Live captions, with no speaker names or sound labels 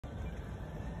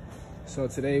So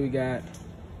today we got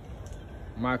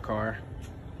my car,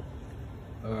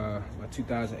 my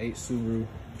 2008 Subaru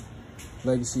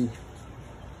Legacy.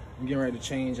 I'm getting ready to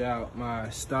change out my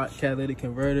stock catalytic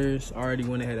converters. I already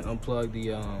went ahead and unplugged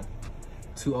the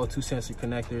two O2 sensor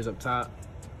connectors up top.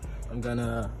 I'm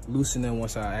gonna loosen them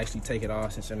once I actually take it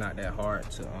off, since they're not that hard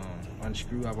to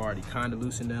unscrew. I've already kind of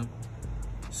loosened them.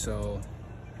 So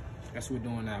that's what we're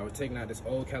doing now. We're taking out this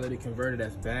old catalytic converter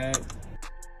that's bad.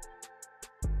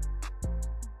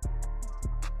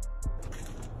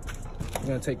 I'm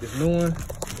gonna take this new one.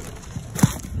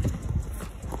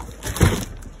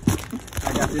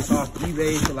 I got this off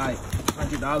eBay for like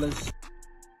 $100.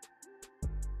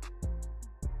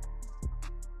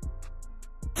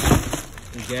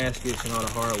 The gaskets and all the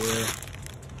hardware.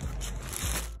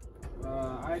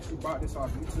 I actually bought this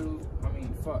off YouTube.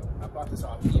 I bought this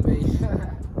off eBay.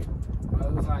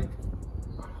 It was like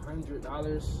 $100.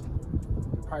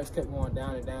 The price kept going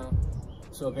down and down.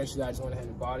 So eventually I just went ahead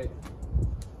and bought it.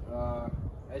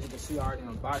 As you can see, I already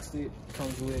unboxed it. It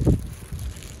comes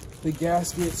with the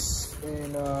gaskets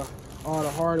and all the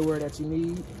hardware that you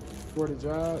need for the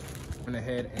job. Went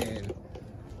ahead and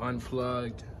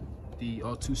unplugged the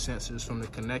O2 sensors from the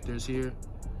connectors here.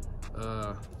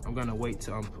 I'm gonna wait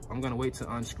to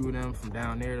unscrew them from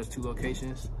down there, those two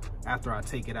locations, after I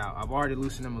take it out. I've already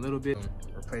loosened them a little bit.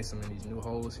 Replace them in these new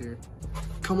holes here.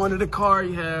 Come under the car,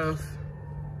 you have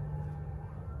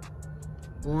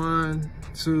 1,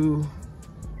 2,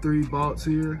 3 bolts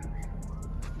here.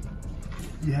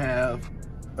 You have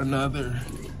another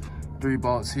 3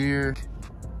 bolts here.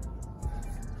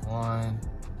 1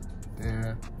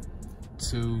 there,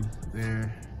 2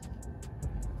 there.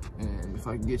 And if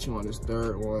I can get you on this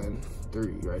third one,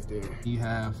 3 right there. You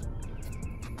have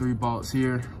 3 bolts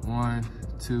here, 1,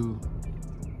 2,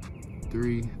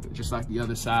 3, just like the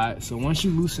other side. So once you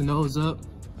loosen those up,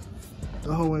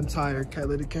 the whole entire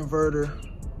catalytic converter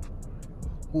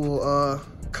will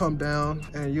come down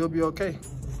and you'll be okay.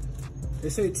 They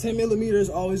say 10 millimeters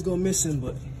always go missing,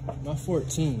 but my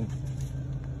 14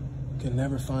 can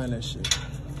never find that shit.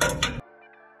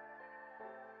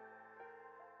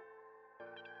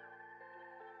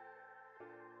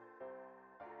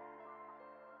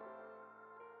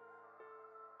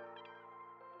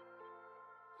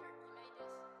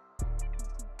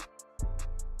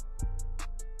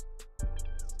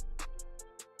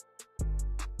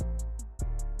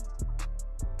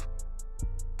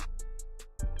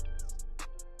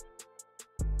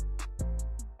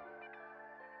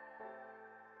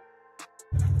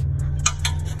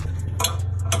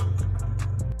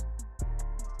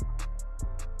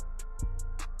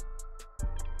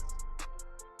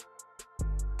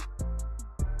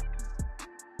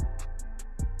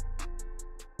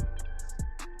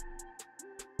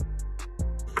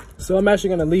 So I'm actually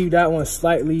gonna leave that one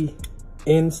slightly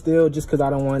in still, just because I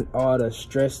don't want all the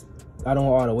stress, I don't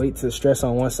want all the weight to stress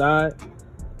on one side.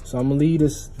 So I'm gonna leave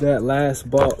that last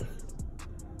bolt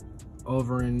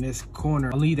over in this corner.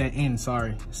 I'll leave that in,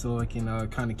 sorry, so it can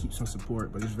kind of keep some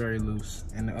support, but it's very loose.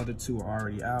 And the other 2 are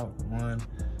already out. 1,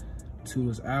 2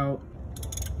 is out.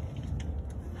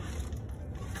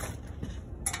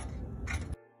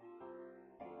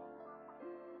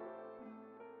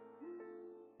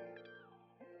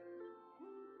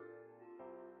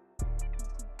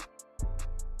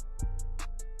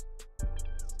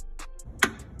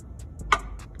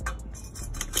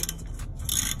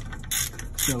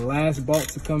 The last bolt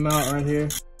to come out right here.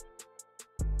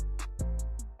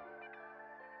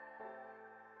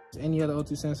 Any other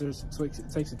O2 sensors,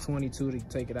 it takes a 22 to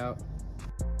take it out.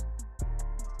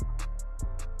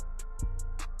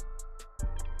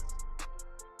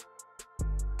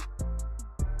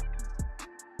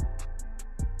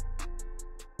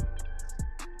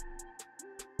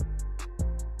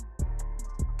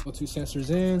 O2 sensors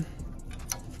in.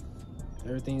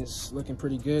 Everything's looking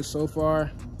pretty good so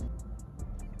far.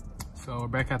 So we're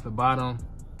back at the bottom.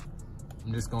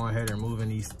 I'm just going ahead and removing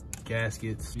these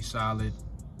gaskets. Be solid.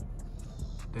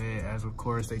 As of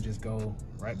course, they just go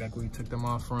right back where you took them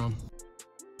off from.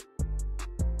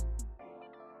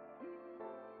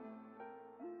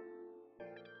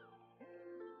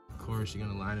 Of course, you're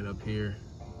gonna line it up here.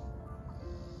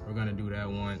 We're gonna do that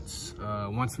once.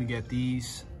 Once we get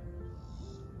these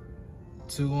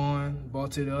 2 on,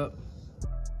 bolted up.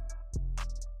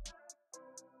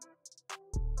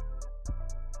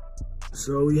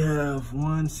 So we have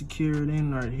one secured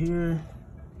in right here.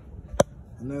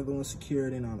 Another one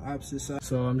secured in on the opposite side.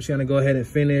 So I'm just gonna go ahead and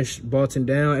finish bolting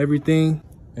down everything,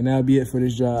 and that'll be it for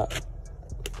this job.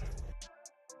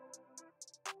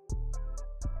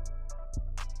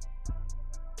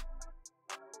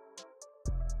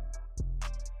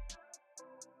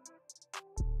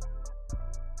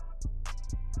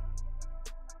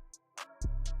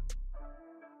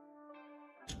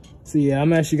 So yeah,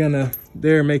 I'm actually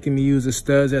they're making me use the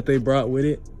studs that they brought with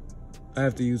it. I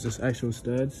have to use this actual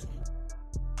studs.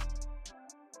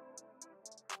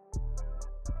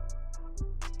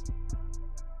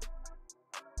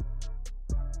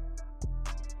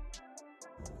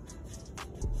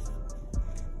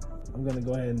 I'm gonna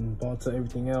go ahead and bolt to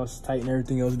everything else, tighten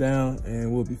everything else down,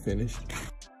 and we'll be finished.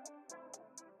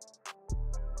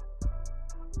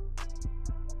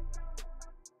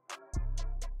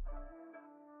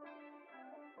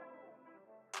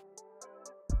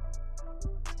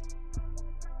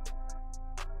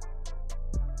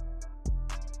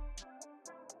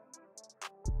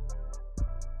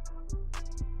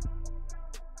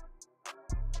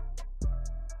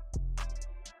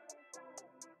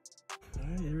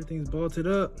 All right, everything's bolted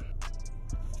up.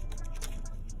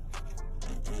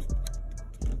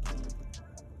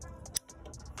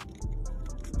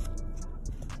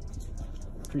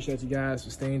 Appreciate you guys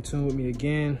for staying tuned with me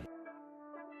again.